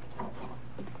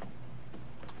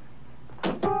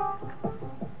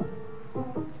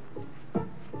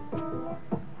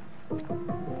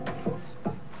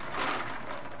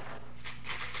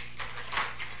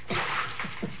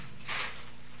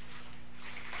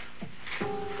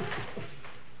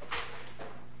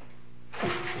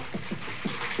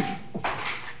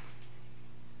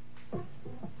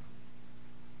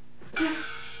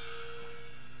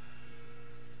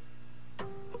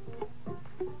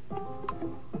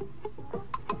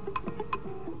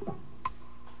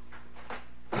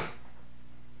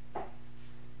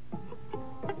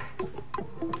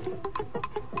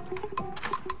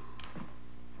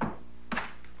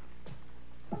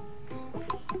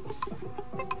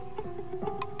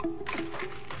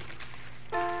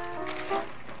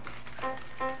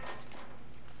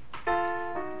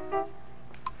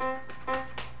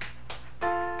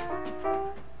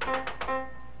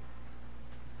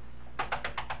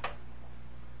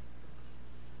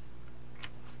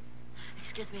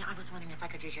 Excuse me, I was wondering if I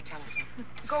could use your telephone.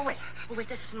 Go away. Oh, wait,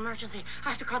 this is an emergency. I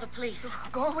have to call the police.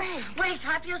 Go away. Wait,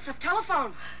 I have to use the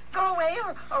telephone. Go away,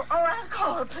 or I'll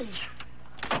call her, please.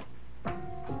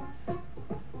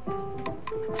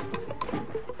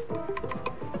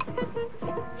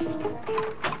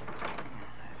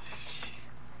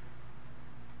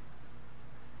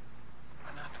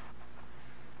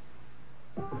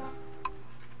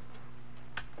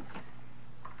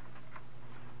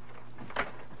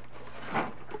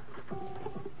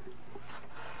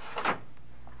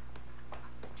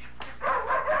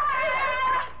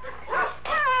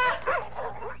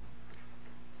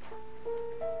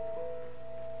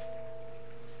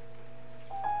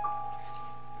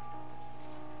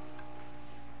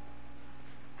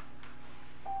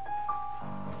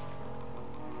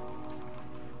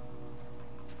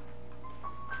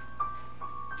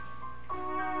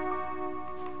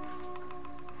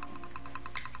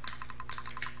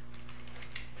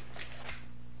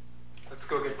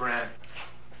 Brand.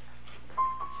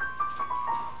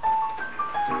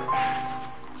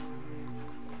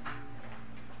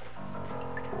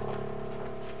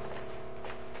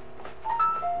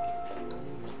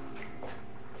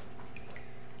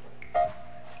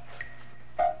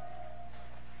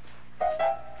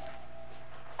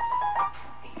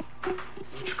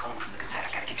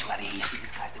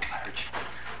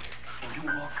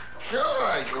 Sure,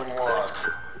 I can walk.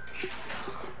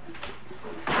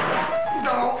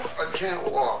 No, I can't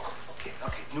walk.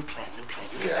 Okay, new plan.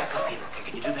 You Yeah. get back up here, okay?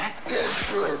 Can you do that? Yeah,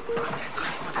 sure. Good man.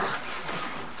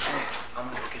 I'm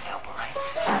gonna go get help, all right?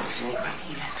 Stay right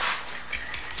here.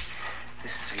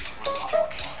 This is so you can walk,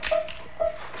 okay?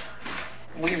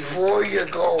 Before you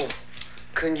go,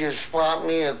 can you spot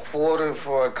me a quarter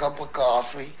for a cup of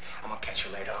coffee? I'm gonna catch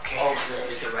you later, okay? Okay.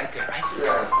 You stay right there, right?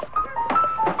 Yeah.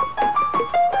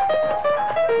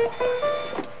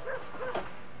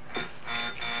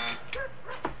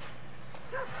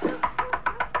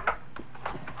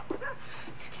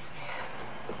 Excuse me.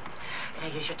 Can I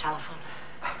use your telephone?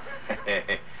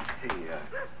 Hey,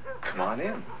 come on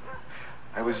in.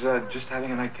 I was just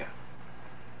having a nightcap.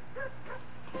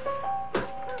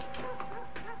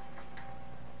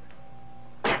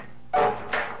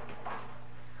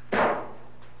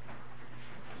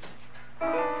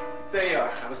 There you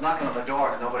are. I was knocking on the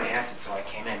door and nobody answered, so I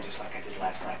came in just like I did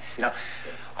last night. You know,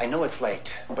 I know it's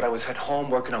late, but I was at home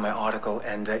working on my article,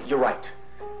 and you're right.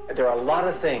 There are a lot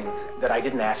of things that I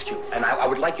didn't ask you, and I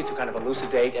would like you to kind of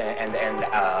elucidate and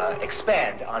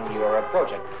expand on your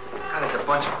project. God, there's a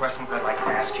bunch of questions I'd like to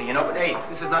ask you, you know, but hey,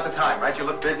 this is not the time, right? You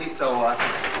look busy, so,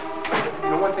 you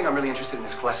know, one thing I'm really interested in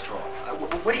is cholesterol.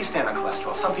 Where do you stand on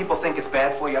cholesterol? Some people think it's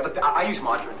bad for you. I use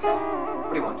margarine.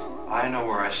 What do you want? I know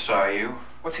where I saw you.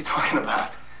 What's he talking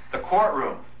about? The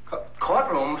courtroom.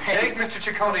 Courtroom? Take Mr.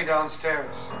 Ciccone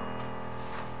downstairs.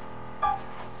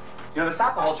 You know, this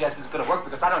alcohol jest isn't going to work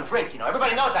because I don't drink, you know.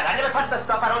 Everybody knows that. I never touch that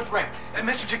stuff. I don't drink.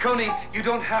 Mr. Ciccone, you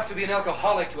don't have to be an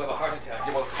alcoholic to have a heart attack.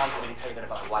 Yeah, well, it's time for me to tell you that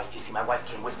about my wife. You see, my wife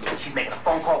came with me, and she's making a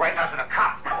phone call right now to the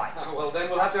cops, my wife. Well, then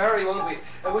we'll have to hurry, won't we?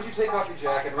 Would you take off your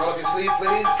jacket and roll up your sleeve,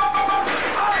 please?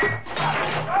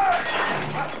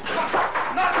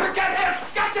 Not forget him!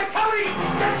 Get Ciccone!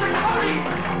 Get Ciccone!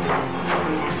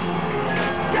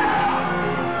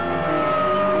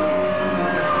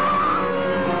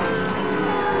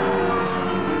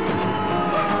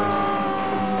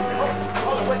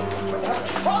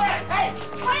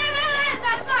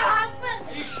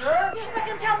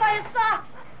 By his socks.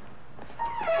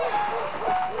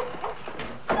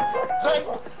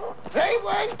 They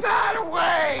went that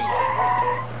way!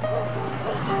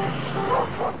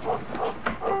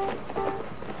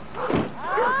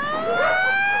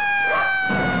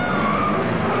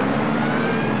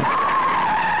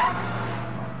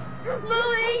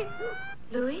 Louis!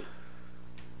 Louis?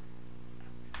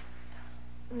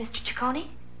 Mr. Ciccone?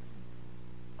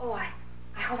 Oh, I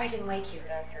hope I didn't wake you.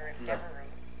 No.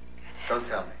 Don't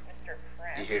tell me.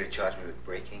 You're here to charge me with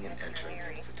breaking and entering the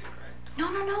institute, right? No.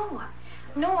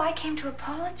 No, I came to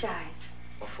apologize.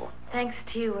 What for? Thanks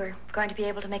to you, we're going to be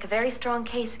able to make a very strong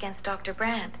case against Dr.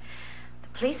 Brandt. The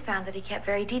police found that he kept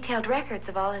very detailed records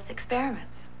of all his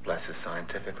experiments. Bless his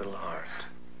scientific little heart.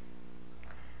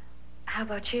 How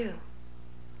about you?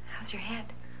 How's your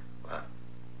head? Well,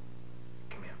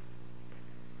 come here.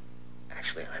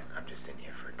 Actually, I'm just in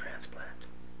here for a transplant.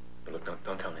 But look,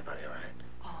 don't tell anybody, all right?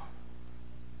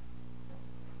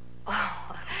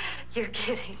 Oh, you're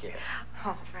kidding. Yeah.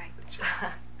 Oh, right.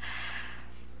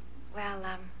 Well,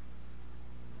 I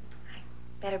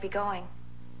better be going.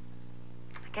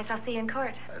 I guess I'll see you in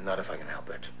court. Not if I can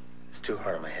help it. It's too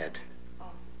hard on my head.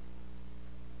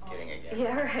 Kidding again.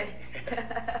 Yeah, right.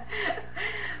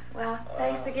 Well,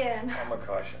 thanks again. I'm a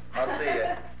caution. I'll see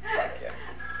you. Bye, kid.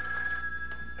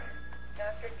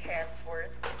 Dr.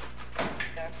 Chatsworth.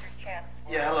 Dr. Chatsworth.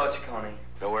 Yeah, hello, Ciccone.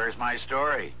 So where's my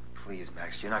story? Please,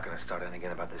 Max, you're not going to start in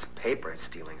again about this paper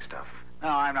stealing stuff. No,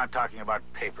 I'm not talking about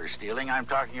paper stealing. I'm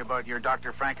talking about your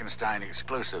Dr. Frankenstein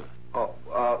exclusive. Oh,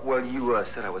 well, you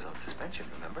said I was on suspension,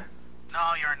 remember?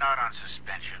 No, you're not on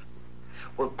suspension.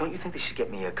 Well, don't you think they should get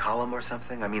me a column or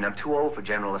something? I mean, I'm too old for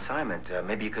general assignment.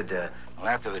 Maybe you could, Well,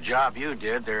 after the job you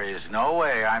did, there is no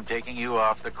way I'm taking you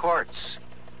off the courts.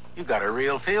 You got a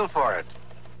real feel for it.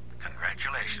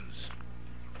 Congratulations.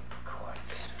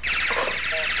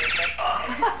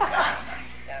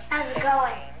 How's it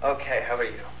going? Okay, how are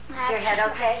you? Is your head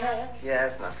okay? Yeah,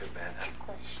 it's not too bad.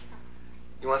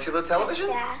 You want to see a little television?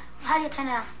 Yeah. How do you turn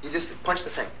it on? You just punch the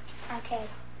thing. Okay.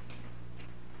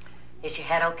 Is your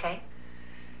head okay?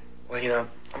 Well, you know,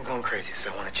 I'm going crazy,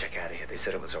 so I want to check out of here. They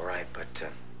said it was all right, but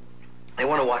they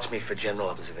want to watch me for general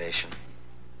observation.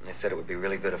 And they said it would be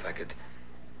really good if I could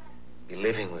be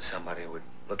living with somebody who would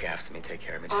look after me, take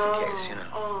care of me, just in case, you know.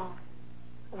 Oh.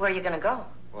 Where are you going to go?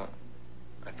 Well,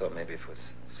 I thought maybe if it was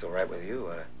still right with you,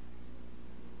 I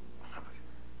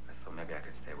thought maybe I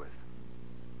could stay with.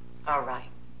 All right.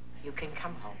 You can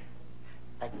come home.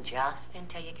 But just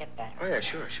until you get better. Oh, yeah,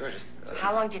 sure. Just...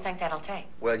 How long do you think that'll take?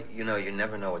 Well, you know, you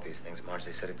never know with these things, Marge.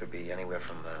 They said it could be anywhere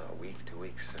from a week, 2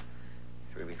 weeks,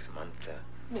 3 weeks, a month.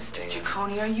 Mr.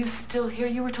 Ciccone, are you still here?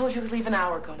 You were told you could leave an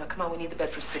hour ago. Now, come on, we need the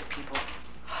bed for sick people.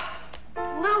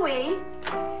 Louis.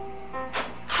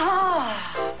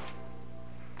 Ah.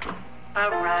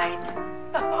 All right.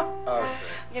 Okay.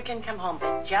 You can come home,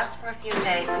 but just for a few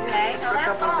days, okay? Just for a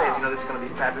couple of days. You know, this is going to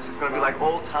be fabulous. It's going to be like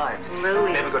old times.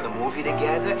 Louis. Maybe we'll go to the movie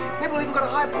together. Maybe we'll even go to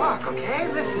Hyde Park,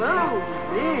 okay? Listen.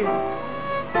 Louis.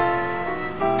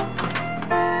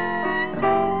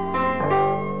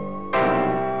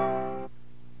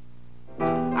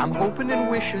 I'm hoping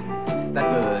and wishing that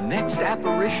the next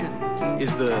apparition is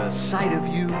the sight of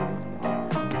you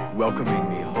welcoming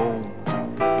me home.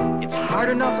 It's hard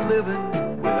enough living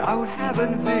without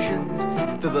having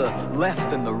visions to the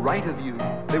left and the right of you.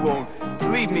 They won't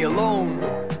leave me alone.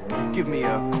 Give me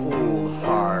a cold,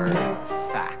 hard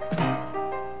fact.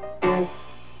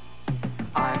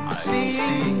 I'm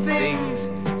seeing things,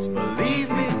 believe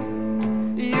me,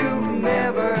 you've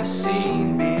never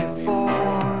seen before.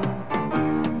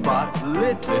 But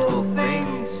little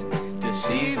things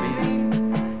deceive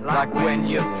me, like when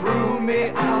you threw me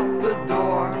out the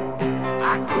door.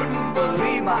 I couldn't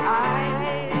believe my eyes.